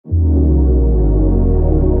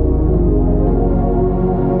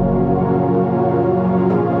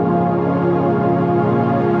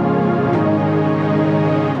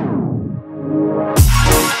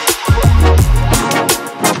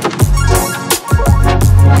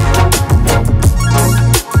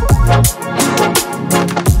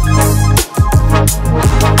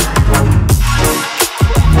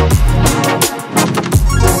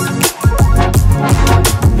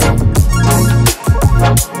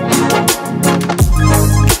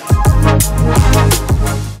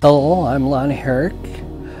Hello, I'm Lonnie Herrick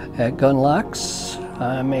at Gunlocke.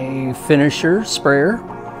 I'm a finisher sprayer.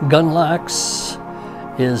 Gunlocke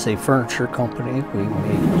is a furniture company. We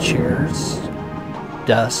make chairs,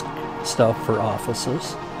 desk stuff for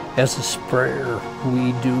offices. As a sprayer,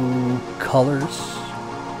 we do colors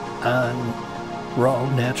on raw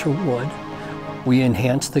natural wood. We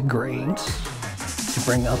enhance the grains to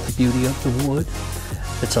bring out the beauty of the wood.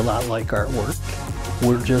 It's a lot like artwork.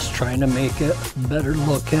 We're just trying to make it better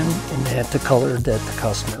looking and have the color that the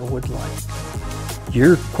customer would like.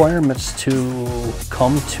 Your requirements to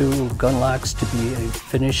come to Gunlocke to be a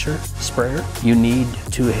finisher sprayer, you need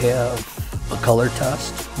to have a color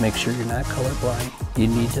test. Make sure you're not colorblind. You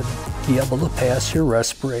need to be able to pass your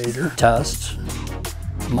respirator test.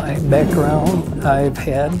 My background I've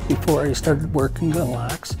had before I started working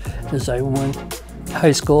Gunlocke is I went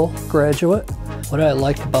high school graduate. What I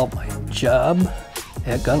like about my job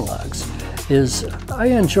at Gunlocke is I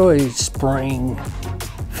enjoy spraying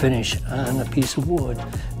finish on a piece of wood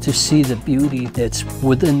to see the beauty that's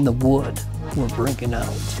within the wood we're bringing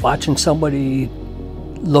out. Watching somebody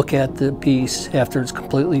look at the piece after it's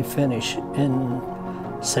completely finished and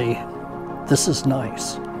say, this is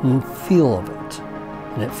nice, and feel of it,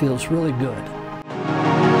 and it feels really good.